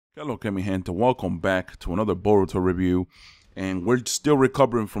Hello, mi gente. Welcome back to another Boruto review. And we're still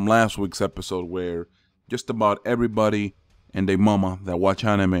recovering from last week's episode where just about everybody and their mama that watch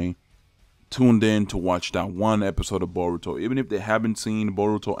anime tuned in to watch that one episode of Boruto. Even if they haven't seen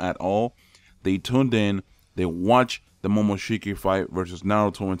Boruto at all, they tuned in, they watched the Momoshiki fight versus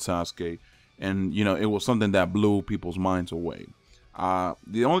Naruto and Sasuke. And, it was something that blew people's minds away.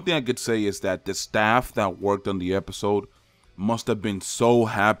 The only thing I could say is that the staff that worked on the episode must have been so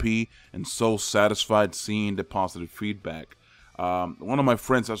happy and so satisfied seeing the positive feedback. One of my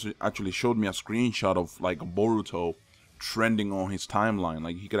friends actually showed me a screenshot of like Boruto trending on his timeline.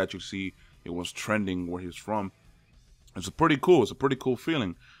 Like he could actually see it was trending where he's from. It's pretty cool. It's a pretty cool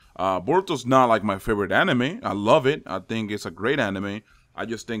feeling. Boruto's not like my favorite anime. I love it. I think it's a great anime. I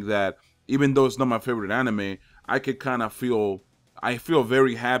just think that even though it's not my favorite anime, I could kind of feel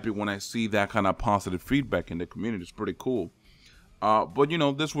very happy when I see that kind of positive feedback in the community. It's pretty cool. But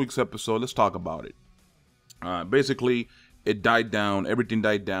this week's episode, let's talk about it. Basically, it died down. Everything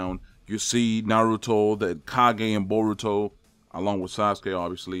died down. You see Naruto, the Kage, and Boruto, along with Sasuke,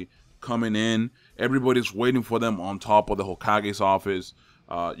 obviously, coming in. Everybody's waiting for them on top of the Hokage's office.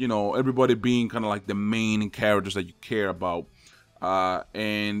 Everybody being kind of like the main characters that you care about.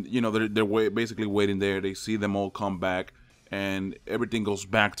 And they're basically waiting there. They see them all come back, and everything goes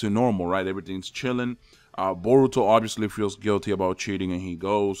back to normal, right? Everything's chilling. Boruto obviously feels guilty about cheating, and he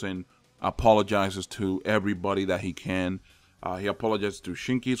goes and apologizes to everybody that he can. He apologizes to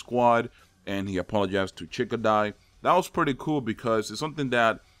Shinki's squad, and he apologized to Chikadai. That was pretty cool because it's something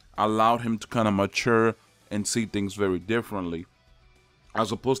that allowed him to kind of mature and see things very differently.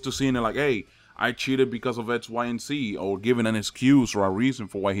 As opposed to seeing it like, hey, I cheated because of X, Y, and Z, or giving an excuse or a reason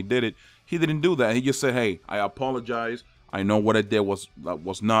for why he did it. He didn't do that. He just said, hey, I apologize. I know what I did was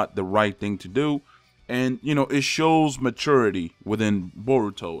not the right thing to do. And, it shows maturity within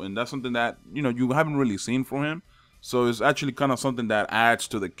Boruto. And that's something that, you haven't really seen from him. So it's actually kind of something that adds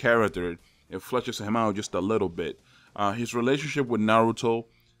to the character. It fleshes him out just a little bit. His relationship with Naruto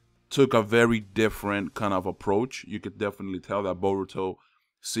took a very different kind of approach. You could definitely tell that Boruto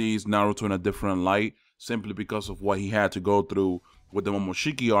sees Naruto in a different light simply because of what he had to go through with the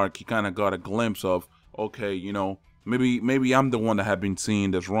Momoshiki arc. He kind of got a glimpse of, okay, maybe I'm the one that had been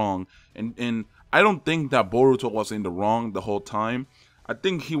seeing this wrong. And I don't think that Boruto was in the wrong the whole time. I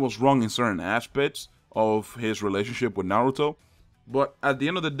think he was wrong in certain aspects of his relationship with Naruto. But at the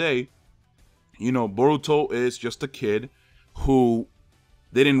end of the day, Boruto is just a kid who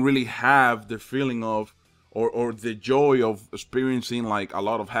didn't really have the feeling of or the joy of experiencing like a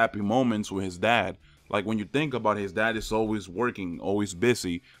lot of happy moments with his dad. Like when you think about his dad is always working, always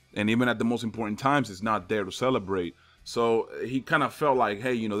busy. And even at the most important times, he's not there to celebrate. So he kind of felt like,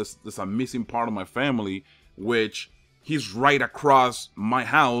 hey, this is a missing part of my family, which he's right across my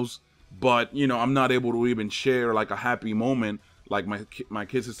house, but, I'm not able to even share like a happy moment like my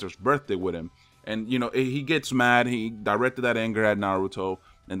kid sister's birthday with him. And, he gets mad. He directed that anger at Naruto,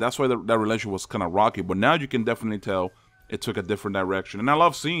 and that's why that relationship was kind of rocky. But now you can definitely tell it took a different direction. And I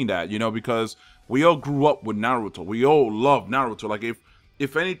love seeing that, because we all grew up with Naruto. We all love Naruto. Like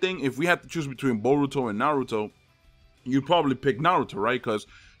if anything, if we had to choose between Boruto and Naruto, you'd probably pick Naruto, right? Because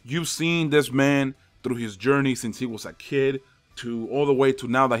you've seen this man through his journey since he was a kid to all the way to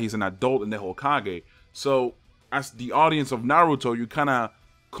now that he's an adult in the Hokage. So as the audience of Naruto, you kind of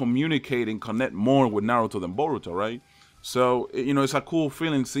communicate and connect more with Naruto than Boruto, right? So, it's a cool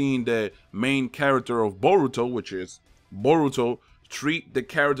feeling seeing the main character of Boruto, which is Boruto, treat the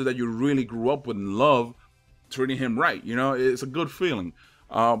character that you really grew up with and love, treating him right. It's a good feeling.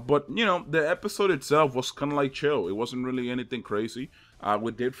 But, the episode itself was kind of like chill. It wasn't really anything crazy.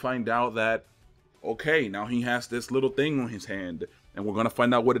 We did find out that, okay, now he has this little thing on his hand. And we're going to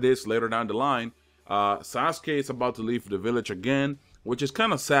find out what it is later down the line. Sasuke is about to leave the village again, which is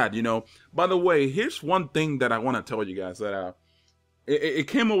kind of sad, By the way, here's one thing that I want to tell you guys that it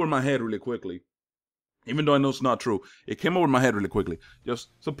came over my head really quickly. Even though I know it's not true. It came over my head really quickly. Just,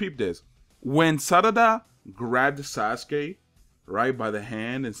 so peep this. When Sarada grabbed Sasuke right by the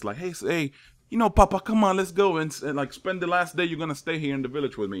hand, it's like, hey, Papa, come on, let's go and like spend the last day you're gonna stay here in the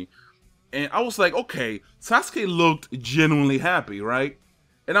village with me. And I was like, okay, Sasuke looked genuinely happy, right?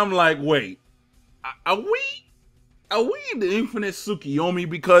 And I'm like, wait, are we in the infinite Tsukiyomi?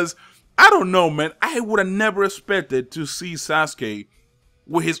 Because I don't know, man. I would have never expected to see Sasuke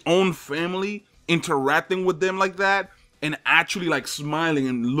with his own family interacting with them like that and actually like smiling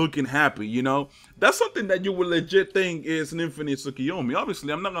and looking happy, That's something that you would legit think is an infinite Tsukiyomi.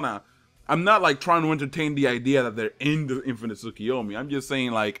 Obviously, I'm not like trying to entertain the idea that they're in the infinite Tsukiyomi. I'm just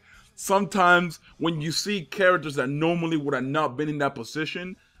saying like sometimes when you see characters that normally would have not been in that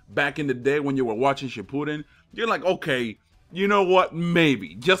position, back in the day when you were watching Shippuden, you're like, okay, you know what?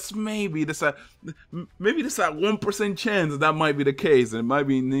 Maybe, just maybe, there's a 1% chance that might be the case, and it might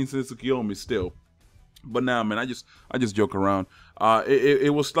be Ninja Tsukiyomi still. But nah, man, I just joke around.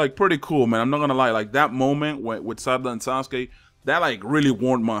 It was like pretty cool, man. I'm not gonna lie, like that moment with Sada and Sasuke, that like really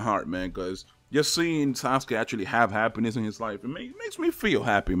warmed my heart, man, because just seeing Sasuke actually have happiness in his life, it makes me feel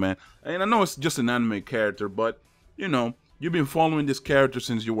happy, man. And I know it's just an anime character, but you know, you've been following this character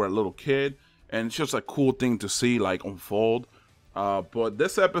since you were a little kid, and it's just a cool thing to see like unfold. But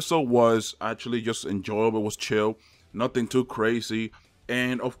this episode was actually just enjoyable. It was chill, nothing too crazy.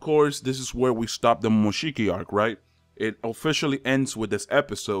 And of course, this is where we stop the Momoshiki arc, right? It officially ends with this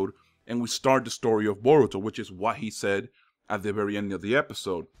episode, and we start the story of Boruto, which is what he said at the very end of the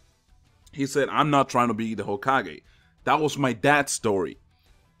episode. He said, I'm not trying to be the Hokage. That was my dad's story.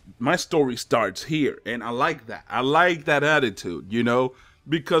 My story starts here, and I like that. I like that attitude, you know,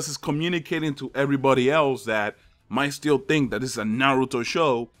 because it's communicating to everybody else that might still think that this is a Naruto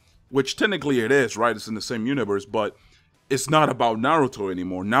show, which technically it is, right? It's in the same universe, but it's not about Naruto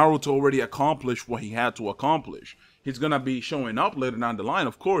anymore. Naruto already accomplished what he had to accomplish. He's gonna be showing up later down the line,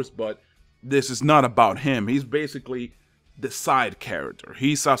 of course, but this is not about him. He's basically the side character.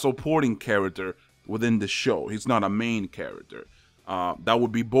 He's a supporting character within the show. He's not a main character. That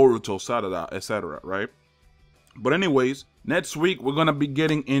would be Boruto, Sarada, etc., right? But anyways, next week we're gonna be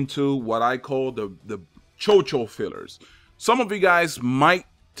getting into what I call the Chocho fillers. Some of you guys might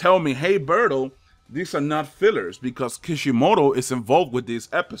tell me, hey Berto, these are not fillers because Kishimoto is involved with these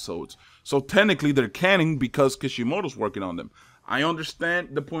episodes. So technically they're canon because Kishimoto's working on them. I understand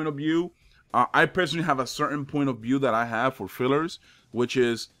the point of view. I personally have a certain point of view that I have for fillers, which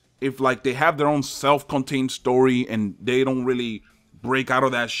is if like they have their own self-contained story and they don't really break out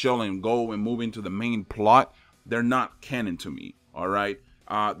of that shell and go and move into the main plot, they're not canon to me, all right?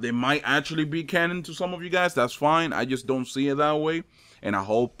 They might actually be canon to some of you guys. That's fine. I just don't see it that way, and I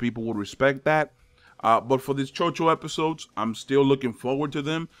hope people will respect that. But for these Chocho episodes, I'm still looking forward to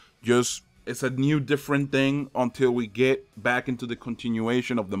them. Just, it's a new, different thing until we get back into the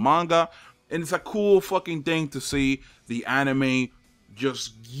continuation of the manga. And it's a cool fucking thing to see the anime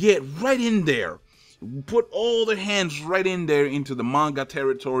just get right in there. Put all their hands right in there into the manga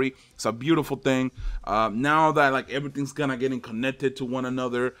territory. It's a beautiful thing. Now that like everything's gonna getting connected to one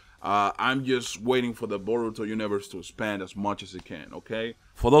another, I'm just waiting for the Boruto universe to expand as much as it can, okay?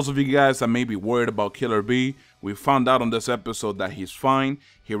 For those of you guys that may be worried about Killer B, we found out on this episode that he's fine.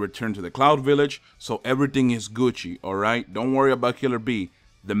 He returned to the Cloud Village, so everything is Gucci, alright? Don't worry about Killer B.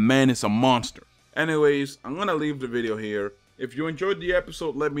 The man is a monster. Anyways, I'm gonna leave the video here. If you enjoyed the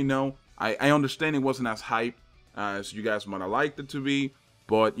episode, let me know. I understand it wasn't as hype as you guys might have liked it to be,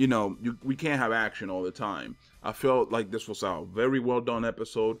 but you know, we can't have action all the time. I felt like this was a very well done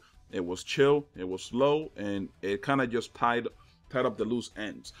episode. It was chill, it was slow, and it kind of just tied up the loose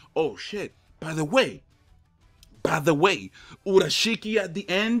ends. Oh shit, by the way, Urashiki at the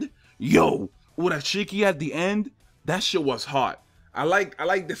end, Urashiki at the end, that shit was hot. I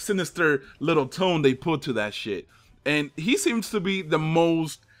like the sinister little tone they put to that shit. And he seems to be the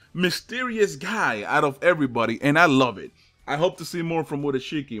most mysterious guy out of everybody, and I love it. I hope to see more from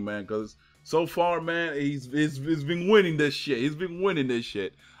Urashiki, man, because so far, man, he's been winning this shit. He's been winning this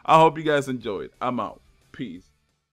shit. I hope you guys enjoyed. I'm out. Peace.